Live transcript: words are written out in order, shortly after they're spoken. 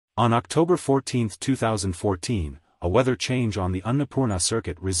On October 14, 2014, a weather change on the Annapurna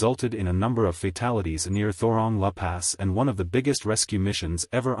Circuit resulted in a number of fatalities near Throng La Pass and one of the biggest rescue missions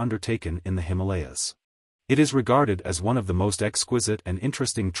ever undertaken in the Himalayas. It is regarded as one of the most exquisite and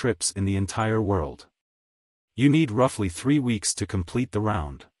interesting trips in the entire world. You need roughly 3 weeks to complete the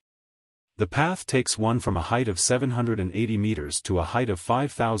round. The path takes one from a height of 780 meters to a height of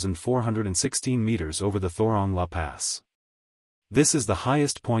 5,416 meters over the Throng La Pass. This is the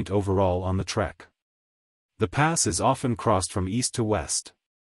highest point overall on the trek. The pass is often crossed from east to west,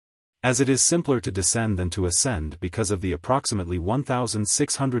 as it is simpler to descend than to ascend because of the approximately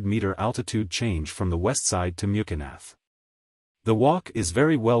 1,600 meter altitude change from the west side to Mukinath. The walk is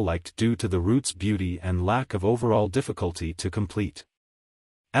very well liked due to the route's beauty and lack of overall difficulty to complete.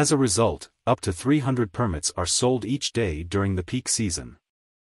 As a result, up to 300 permits are sold each day during the peak season.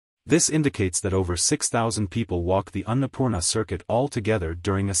 This indicates that over 6,000 people walk the Annapurna circuit altogether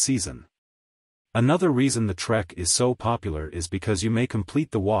during a season. Another reason the trek is so popular is because you may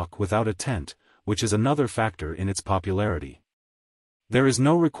complete the walk without a tent, which is another factor in its popularity. There is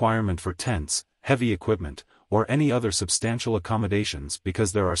no requirement for tents, heavy equipment, or any other substantial accommodations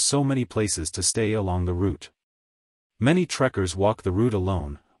because there are so many places to stay along the route. Many trekkers walk the route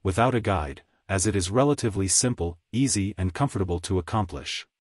alone, without a guide, as it is relatively simple, easy and comfortable to accomplish.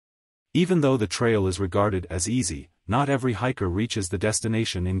 Even though the trail is regarded as easy, not every hiker reaches the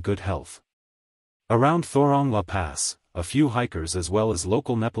destination in good health. Around Throng La Pass, a few hikers as well as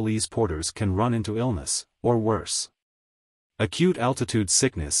local Nepalese porters can run into illness, or worse. Acute altitude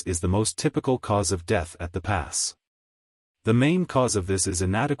sickness is the most typical cause of death at the pass. The main cause of this is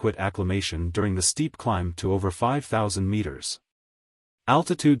inadequate acclimation during the steep climb to over 5,000 meters.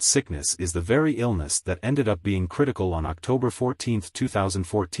 Altitude sickness is the very illness that ended up being critical on October 14,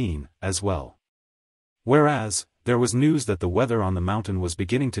 2014, as well. Whereas, there was news that the weather on the mountain was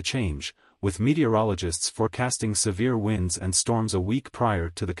beginning to change, with meteorologists forecasting severe winds and storms a week prior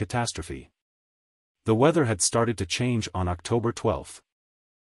to the catastrophe. The weather had started to change on October 12,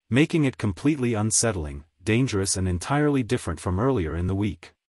 making it completely unsettling, dangerous and entirely different from earlier in the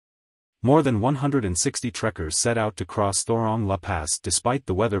week. More than 160 trekkers set out to cross Throng La Pass despite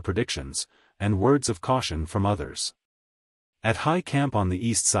the weather predictions, and words of caution from others. At high camp on the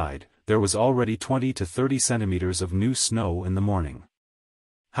east side, there was already 20 to 30 centimeters of new snow in the morning.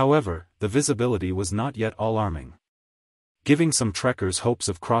 However, the visibility was not yet alarming, giving some trekkers hopes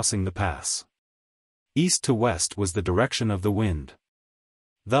of crossing the pass. East to west was the direction of the wind.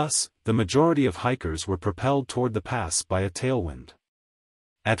 Thus, the majority of hikers were propelled toward the pass by a tailwind.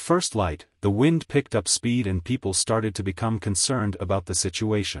 At first light, the wind picked up speed and people started to become concerned about the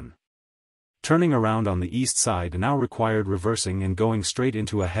situation. Turning around on the east side now required reversing and going straight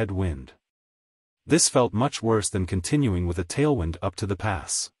into a headwind. This felt much worse than continuing with a tailwind up to the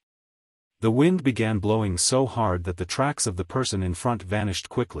pass. The wind began blowing so hard that the tracks of the person in front vanished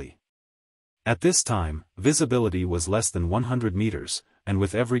quickly. At this time, visibility was less than 100 meters, and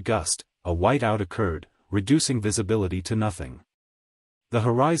with every gust, a whiteout occurred, reducing visibility to nothing. The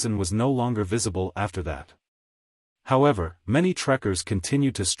horizon was no longer visible after that. However, many trekkers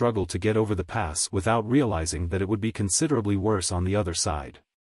continued to struggle to get over the pass without realizing that it would be considerably worse on the other side.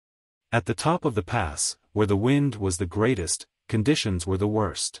 At the top of the pass, where the wind was the greatest, conditions were the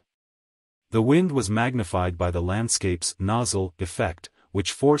worst. The wind was magnified by the landscape's nozzle effect,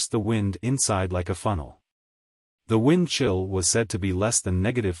 which forced the wind inside like a funnel. The wind chill was said to be less than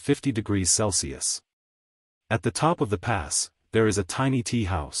 -50 degrees Celsius. At the top of the pass, there is a tiny tea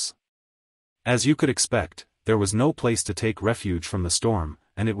house. As you could expect, there was no place to take refuge from the storm,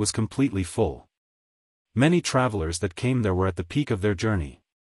 and it was completely full. Many travelers that came there were at the peak of their journey.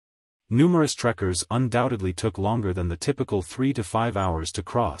 Numerous trekkers undoubtedly took longer than the typical 3 to 5 hours to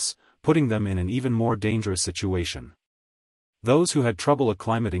cross, putting them in an even more dangerous situation. Those who had trouble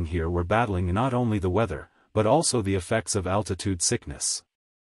acclimating here were battling not only the weather, but also the effects of altitude sickness.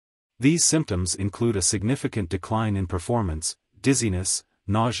 These symptoms include a significant decline in performance, dizziness,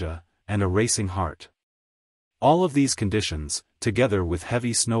 nausea, and a racing heart. All of these conditions, together with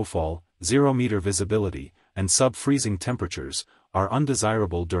heavy snowfall, 0-meter visibility, and sub-freezing temperatures, are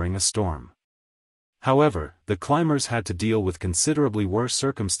undesirable during a storm. However, the climbers had to deal with considerably worse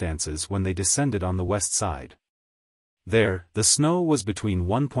circumstances when they descended on the west side. There, the snow was between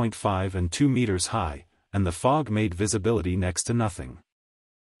 1.5 and 2 meters high, and the fog made visibility next to nothing.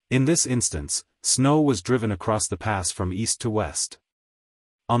 In this instance, snow was driven across the pass from east to west.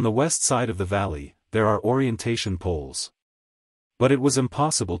 On the west side of the valley, there are orientation poles. But it was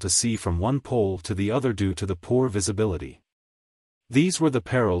impossible to see from one pole to the other due to the poor visibility. These were the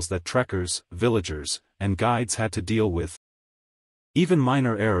perils that trekkers, villagers, and guides had to deal with. Even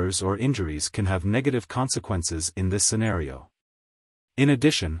minor errors or injuries can have negative consequences in this scenario. In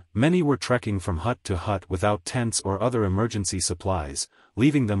addition, many were trekking from hut to hut without tents or other emergency supplies,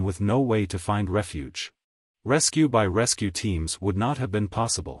 leaving them with no way to find refuge. Rescue by rescue teams would not have been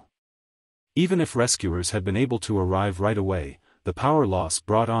possible. Even if rescuers had been able to arrive right away, the power loss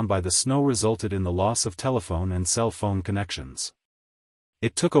brought on by the snow resulted in the loss of telephone and cell phone connections.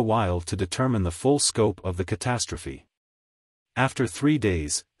 It took a while to determine the full scope of the catastrophe. After 3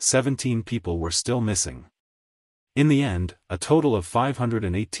 days, 17 people were still missing. In the end, a total of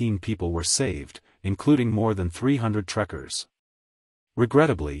 518 people were saved, including more than 300 trekkers.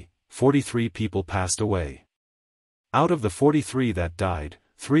 Regrettably, 43 people passed away. Out of the 43 that died,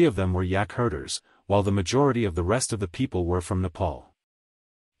 3 of them were yak herders, while the majority of the rest of the people were from Nepal.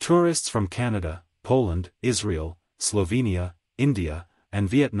 Tourists from Canada, Poland, Israel, Slovenia, India, and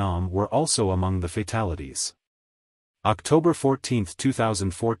Vietnam were also among the fatalities. October 14,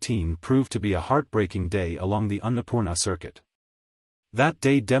 2014 proved to be a heartbreaking day along the Annapurna Circuit. That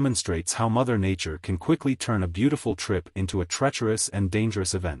day demonstrates how Mother Nature can quickly turn a beautiful trip into a treacherous and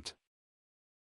dangerous event.